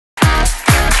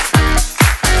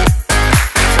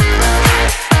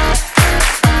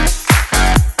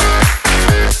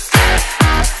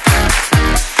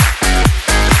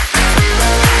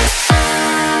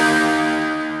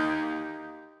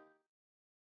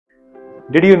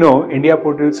Did you know India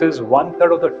produces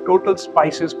one-third of the total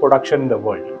spices production in the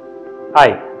world?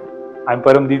 Hi, I'm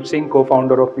Paramdeep Singh,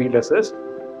 co-founder of FieldAssist,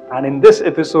 and in this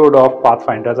episode of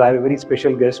Pathfinders, I have a very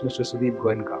special guest, Mr. Sudeep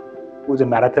Goenka, who is a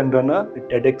marathon runner, a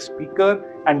TEDx speaker,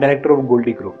 and director of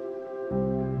Goldiee Group.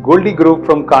 Goldiee Group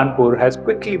from Kanpur has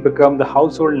quickly become the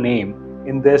household name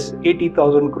in this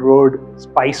 80,000 crore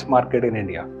spice market in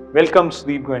India. Welcome,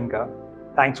 Sudeep Goenka.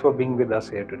 Thanks for being with us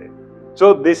here today.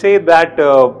 So they say that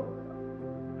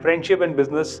friendship and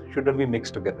business shouldn't be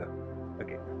mixed together.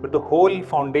 Okay, but the whole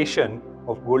foundation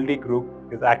of Goldiee Group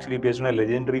is actually based on a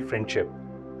legendary friendship,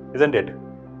 isn't it?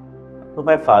 So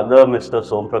my father, Mr.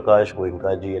 Somprakash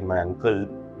Goenka ji, and my uncle,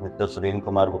 Mr. Suren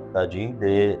Kumar Gupta ji,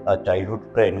 they are childhood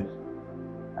friends,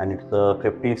 and it's a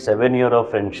 57 year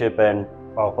of friendship and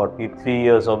 43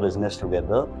 years of business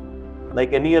together.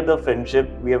 Like any other friendship,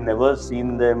 we have never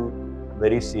seen them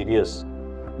very serious.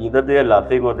 Either they are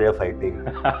laughing or they are fighting.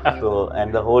 So,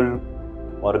 and the whole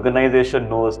organization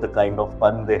knows the kind of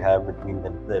fun they have between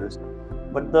themselves.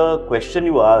 But the question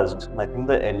you asked, I think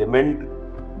the element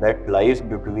that lies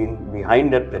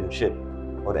behind that friendship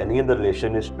or any other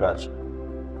relation is trust.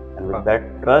 And with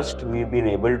that trust, we've been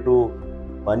able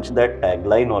to punch that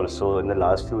tagline also in the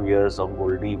last few years of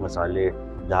Goldiee Masale,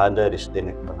 Jahan Jai Rishte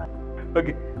Nik Banaye.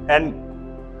 Okay, and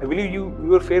I believe you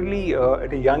were fairly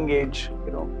at a young age,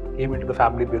 came into the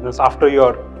family business after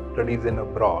your studies in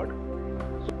abroad.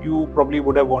 So you probably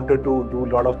would have wanted to do a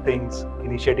lot of things,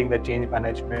 initiating the change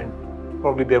management.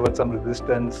 Probably there was some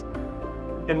resistance.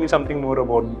 Tell me something more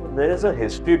about it. There is a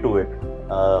history to it.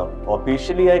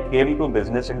 Officially, I came to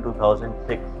business in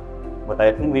 2006, but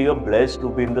I think we were blessed to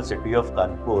be in the city of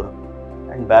Kanpur.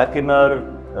 And back in our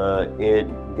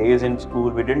days in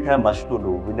school, we didn't have much to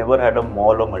do. We never had a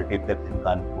mall or multiplex in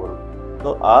Kanpur.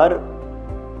 So our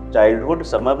childhood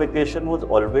summer vacation was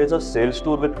always a sales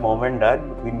tour with mom and dad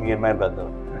between me and my brother.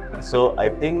 So I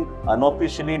think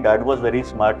unofficially dad was very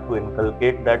smart to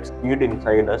inculcate that seed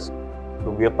inside us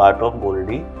to be a part of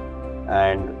Goldiee.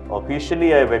 And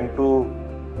officially I went to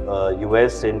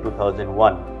US in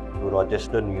 2001 to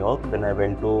Rochester, New York. Then I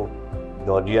went to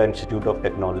Georgia Institute of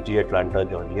Technology, Atlanta,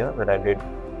 Georgia, where I did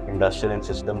Industrial and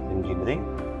Systems Engineering.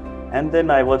 And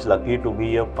then I was lucky to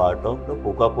be a part of the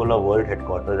Coca-Cola World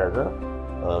Headquarters as a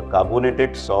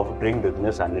carbonated soft drink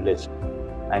business analyst.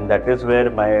 And that is where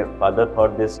my father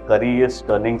thought this curry is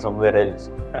turning somewhere else.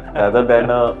 Rather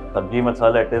than a sabji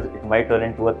masala, it might turn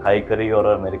into a Thai curry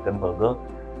or an American burger.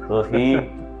 So he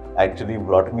actually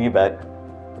brought me back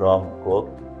from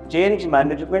Coke. Change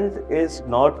management is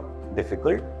not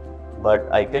difficult, but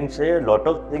I can say a lot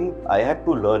of things I had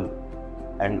to learn.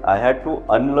 And I had to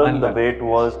unlearn the way it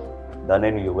was done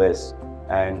in US.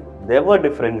 And there were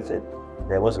differences.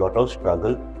 There was a lot of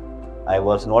struggle. I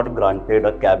was not granted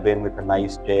a cabin with a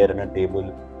nice chair and a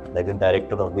table like the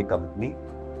director of the company.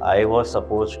 I was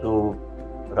supposed to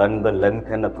run the length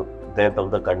and breadth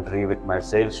of the country with my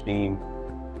sales team.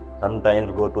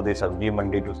 Sometimes go to the sabji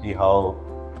mandi to see how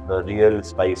the real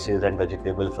spices and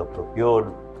vegetables are procured.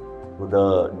 To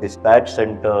the dispatch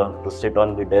center to sit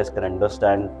on the desk and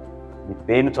understand the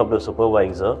pains of the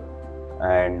supervisor.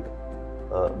 And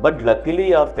but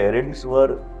luckily our parents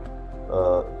were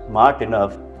smart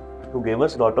enough to give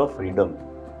us a lot of freedom.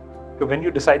 So when you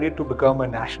decided to become a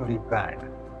national brand,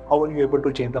 how were you able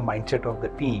to change the mindset of the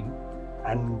team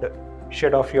and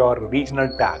shed off your regional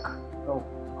tag?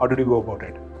 How did you go about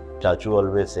it? Chachu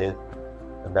always says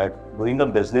that doing a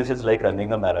business is like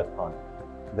running a marathon,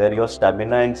 where your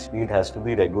stamina and speed has to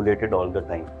be regulated all the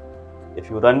time. If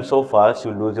you run so fast,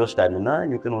 you lose your stamina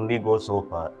and you can only go so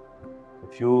far.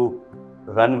 If you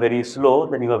run very slow,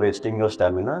 then you are wasting your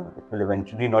stamina. It will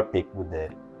eventually not take you there.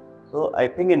 So I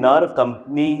think in our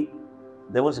company,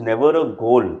 there was never a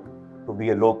goal to be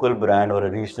a local brand or a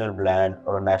regional brand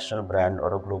or a national brand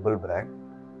or a global brand.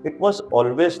 It was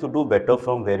always to do better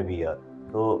from where we are.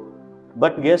 So,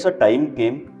 but yes, a time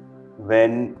came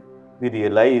when we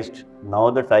realized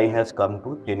now the time has come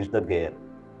to change the gear.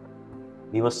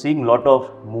 We were seeing a lot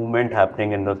of movement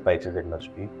happening in the spices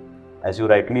industry. As you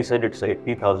rightly said, it's a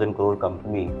 80,000 crore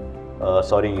company,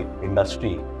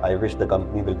 industry. I wish the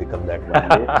company will become that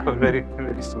one day. Very,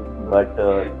 very soon. But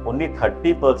only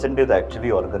 30% is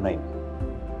actually organized.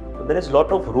 So there is a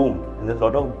lot of room and there's a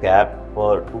lot of gap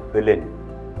to fill in.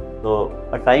 So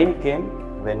a time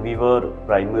came when we were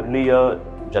primarily a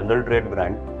general trade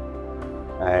brand.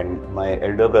 And my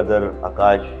elder brother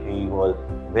Akash, he was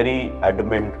very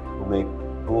adamant to make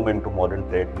room into modern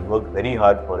trade. We worked very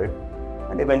hard for it.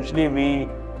 And eventually we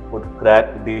could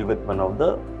crack the deal with one of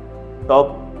the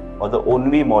top or the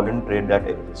only modern trade that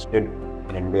existed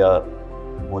in India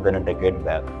more than a decade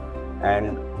back.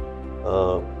 And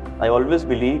I always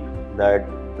believe that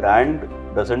brand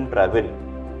doesn't travel.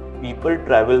 People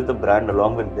travel the brand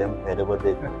along with them wherever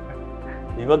they go.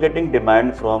 We were getting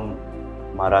demand from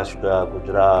Maharashtra,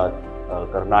 Gujarat,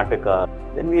 Karnataka.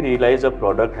 Then we realized the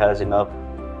product has enough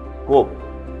scope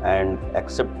and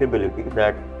acceptability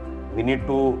that we need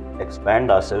to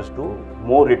expand ourselves to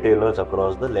more retailers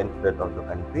across the length breadth of the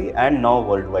country and now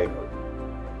worldwide.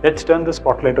 Let's turn the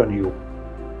spotlight on you.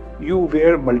 You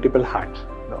wear multiple hats,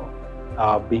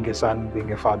 being a son,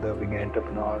 being a father, being an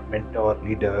entrepreneur, mentor,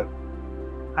 leader.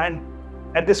 And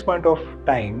at this point of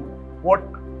time, what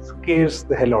scares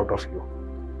the hell out of you?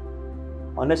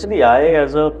 Honestly, I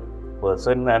as a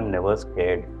person am never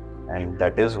scared, and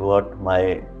that is what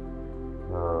my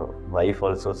wife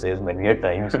also says many a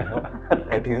times,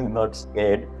 that he is not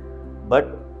scared.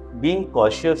 But being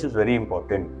cautious is very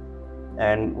important.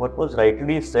 And what was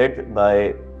rightly said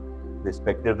by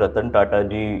respected Ratan Tata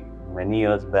ji many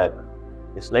years back,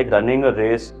 it's like running a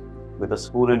race with a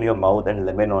spoon in your mouth and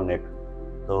lemon on it.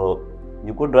 So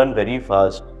you could run very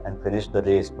fast and finish the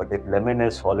race, but if lemon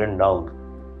has fallen down,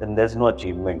 then there's no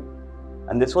achievement.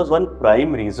 And this was one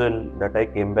prime reason that I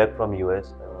came back from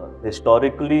US.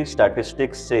 Historically,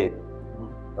 statistics say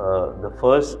the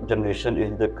first generation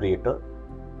is the creator.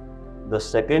 The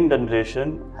second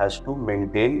generation has to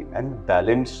maintain and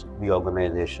balance the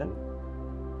organization.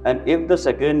 And if the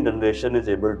second generation is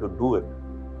able to do it,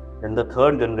 then the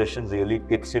third generation really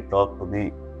kicks it off to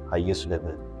the highest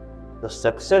level. The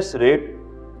success rate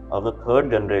of the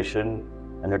third generation,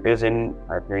 and it is in,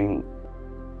 I think,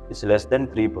 is less than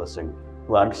 3%.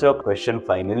 To answer your question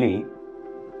finally,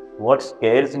 what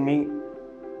scares me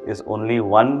is only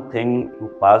one thing: to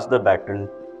pass the baton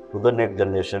to the next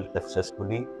generation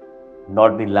successfully,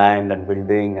 not the land and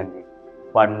building and the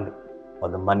fund or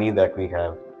the money that we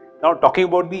have. Now, talking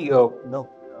about the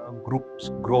group's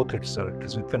growth itself, it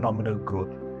is with phenomenal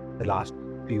growth the last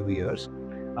few years.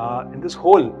 In this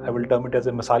whole, I will term it as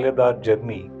a Masaledar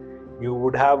journey, you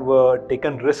would have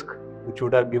taken risk, which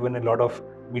would have given a lot of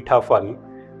meetha phal,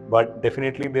 but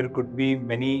definitely there could be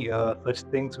many such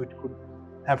things which could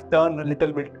have turned a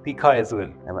little bit tikha as well.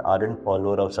 I'm an ardent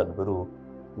follower of Sadhguru.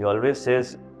 He always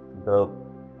says the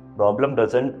problem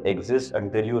doesn't exist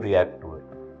until you react to it,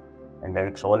 and then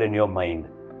it's all in your mind.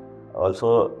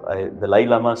 Also, the Dalai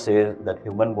Lama says that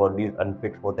human body is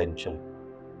unfit for tension.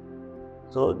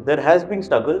 So there has been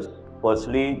struggles.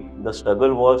 Firstly, the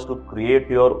struggle was to create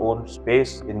your own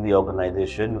space in the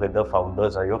organization where the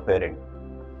founders are your parent.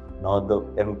 Now the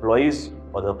employees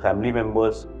or the family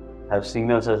members have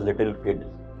seen us as little kids.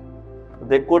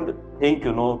 They could think,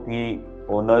 the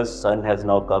owner's son has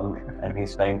now come and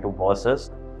he's trying to boss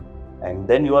us, and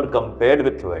then you are compared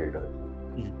with your elders.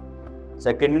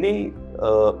 Secondly,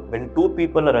 when 2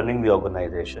 people are running the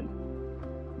organization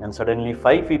and suddenly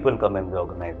 5 people come in the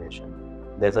organization,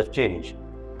 there's a change.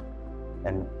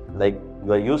 And like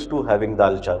you are used to having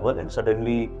dal chawal, and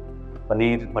suddenly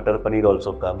paneer, matar paneer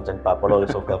also comes, and papad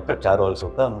also comes, achar also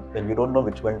comes, and you don't know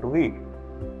which one to eat.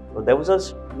 So there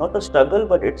was not a struggle,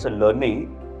 but it's a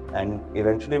learning, and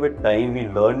eventually with time we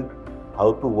learned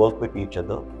how to work with each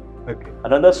other. Okay.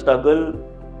 Another struggle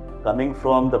coming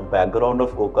from the background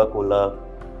of Coca-Cola,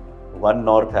 1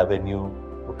 North Avenue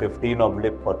to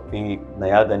 15/40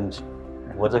 Nayaganj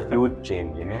was a huge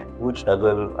change, huge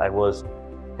struggle. I was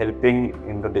helping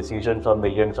in the decisions of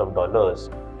millions of dollars,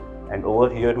 and over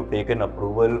here to take an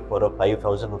approval for a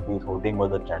 5,000 rupees holding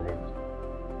was a challenge.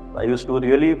 I used to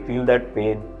really feel that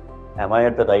pain. Am I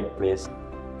at the right place?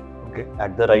 Okay.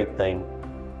 At the right time?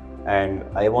 And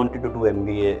I wanted to do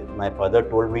MBA. My father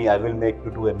told me, I will make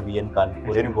you do MBA in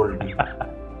Kanpur in Goldiee.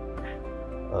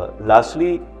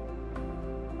 Lastly,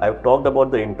 I've talked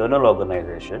about the internal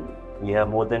organization. We have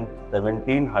more than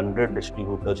 1,700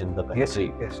 distributors in the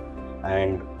country. Yes.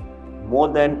 And more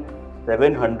than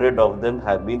 700 of them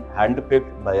have been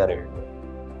handpicked by our elders.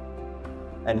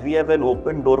 And we have an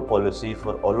open door policy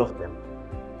for all of them.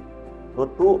 So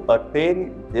to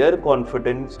attain their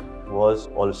confidence was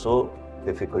also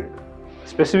difficult.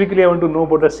 Specifically, I want to know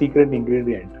about the secret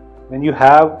ingredient. When you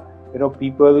have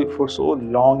people for so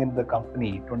long in the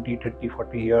company, 20, 30,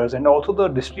 40 years, and also the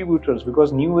distributors,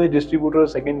 because new age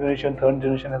distributors, second generation, third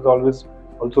generation has always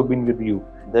also been with you.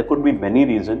 There could be many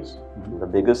reasons. The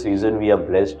biggest reason, we are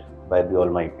blessed by the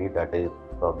Almighty, that is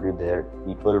probably there.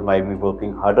 People might be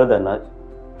working harder than us,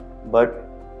 but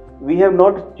we have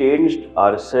not changed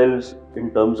ourselves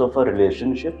in terms of our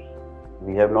relationships.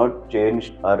 We have not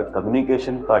changed our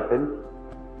communication pattern.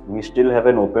 We still have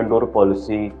an open door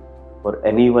policy for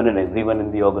anyone and everyone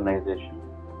in the organization.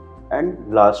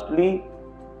 And lastly,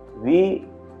 we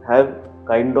have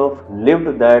kind of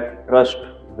lived that trust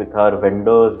with our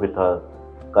vendors, with our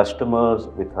customers,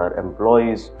 with our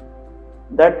employees,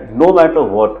 that no matter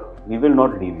what, we will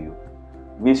not leave you.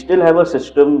 We still have a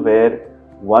system where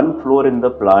one floor in the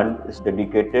plant is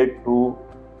dedicated to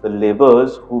the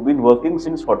laborers who've been working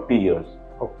since 40 years.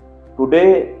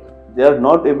 Today, they are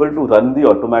not able to run the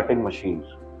automatic machines.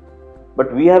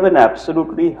 But we have an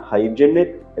absolutely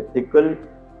hygienic, ethical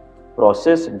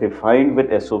process defined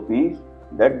with SOPs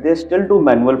that they still do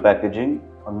manual packaging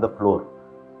on the floor,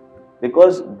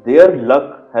 because their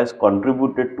luck has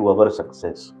contributed to our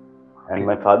success. And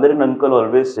my father and uncle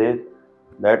always say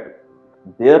that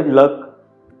their luck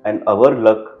and our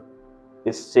luck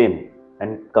is same,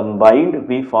 and combined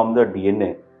we form the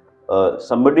DNA.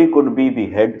 Somebody could be the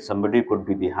head, somebody could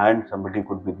be the hand, somebody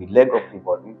could be the leg of the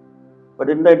body, but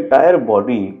in the entire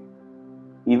body,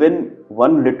 even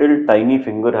one little tiny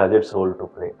finger has its role to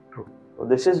play. So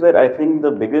this is where I think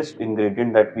the biggest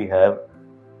ingredient that we have,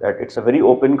 that it's a very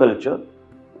open culture,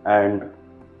 and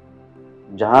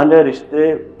जहाँ ले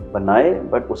रिश्ते बनाए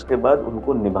but उसके बाद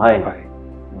उनको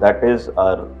निभाएं, that is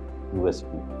our USP.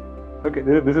 Okay,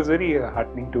 this is very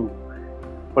heartening to,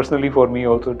 personally for me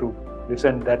also, to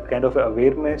listen that kind of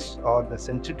awareness or the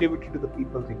sensitivity to the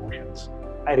people's emotions.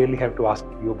 I really have to ask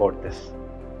you about this.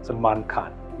 Salman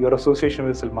Khan, your association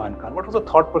with Salman Khan, what was the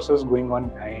thought process going on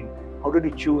behind? How did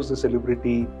you choose the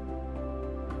celebrity?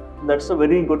 That's a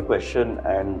very good question,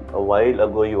 and a while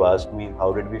ago you asked me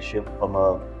how did we shift from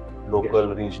a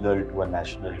local, regional to a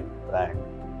national brand.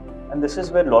 And this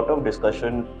is where a lot of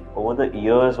discussion over the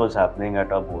years was happening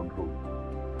at our boardroom.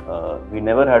 We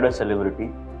never had a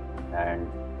celebrity, and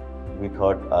we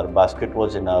thought our basket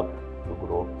was enough to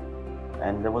grow.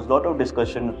 And there was a lot of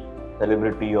discussion,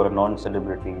 celebrity or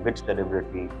non-celebrity, which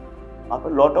celebrity. After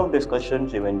a lot of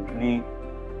discussions, eventually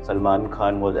Salman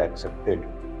Khan was accepted.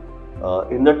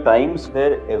 In the times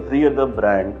where every other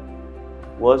brand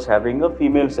was having a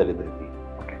female celebrity.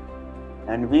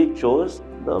 And we chose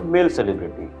the male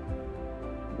celebrity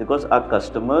because our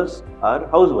customers are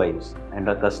housewives and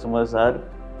our customers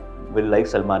will like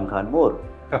Salman Khan more.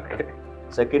 Okay.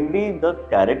 Secondly, the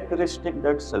characteristic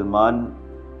that Salman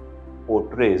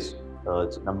portrays,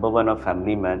 number one, a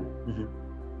family man.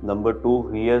 Number two,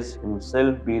 he has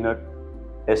himself been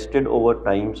tested over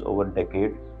times, over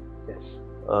decades. Yes.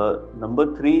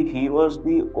 Number three, he was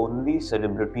the only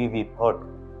celebrity we thought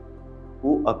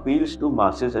who appeals to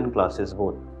masses and classes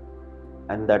both.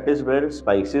 And that is where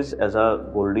spices as a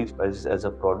Goldiee spices as a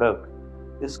product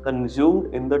is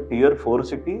consumed in the tier 4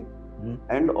 city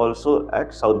and also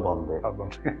at South Bombay.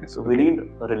 So we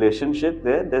need a relationship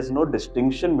where there's no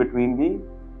distinction between the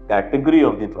category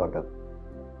of the product.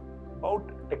 About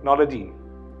technology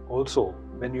also,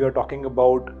 when you are talking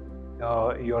about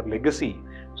your legacy,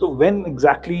 so when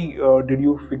exactly did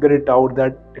you figure it out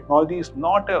that technology is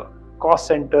not a cost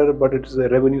center, but it is a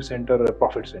revenue center, a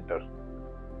profit center?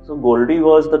 So Goldiee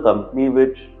was the company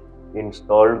which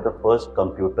installed the first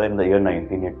computer in the year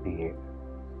 1988.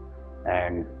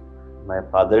 And my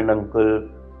father and uncle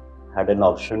had an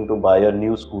option to buy a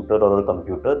new scooter or a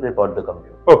computer. They bought the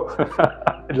computer. Oh,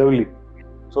 lovely.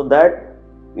 So that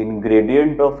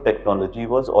ingredient of technology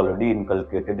was already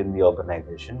inculcated in the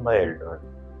organization by elders.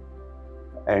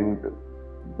 And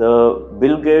the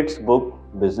Bill Gates book,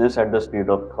 Business at the Speed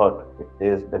of Thought, it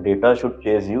says the data should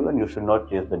chase you and you should not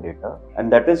chase the data.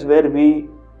 And that is where we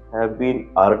have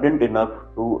been ardent enough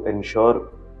to ensure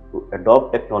to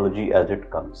adopt technology as it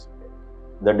comes.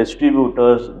 The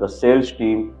distributors, the sales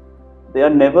team, they are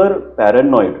never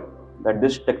paranoid that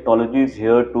this technology is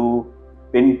here to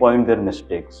pinpoint their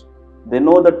mistakes. They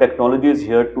know the technology is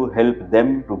here to help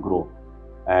them to grow.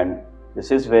 And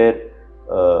this is where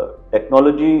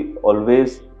technology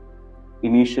always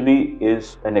initially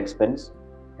is an expense,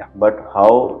 but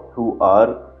how through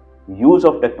our use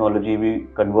of technology we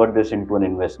convert this into an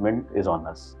investment is on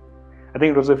us. I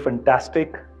think it was a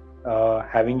fantastic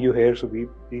having you here, Sudeep,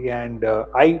 and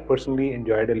I personally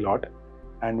enjoyed a lot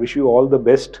and wish you all the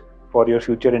best for your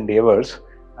future endeavors,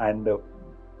 and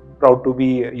proud to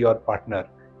be your partner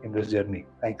in this journey.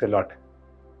 Thanks a lot.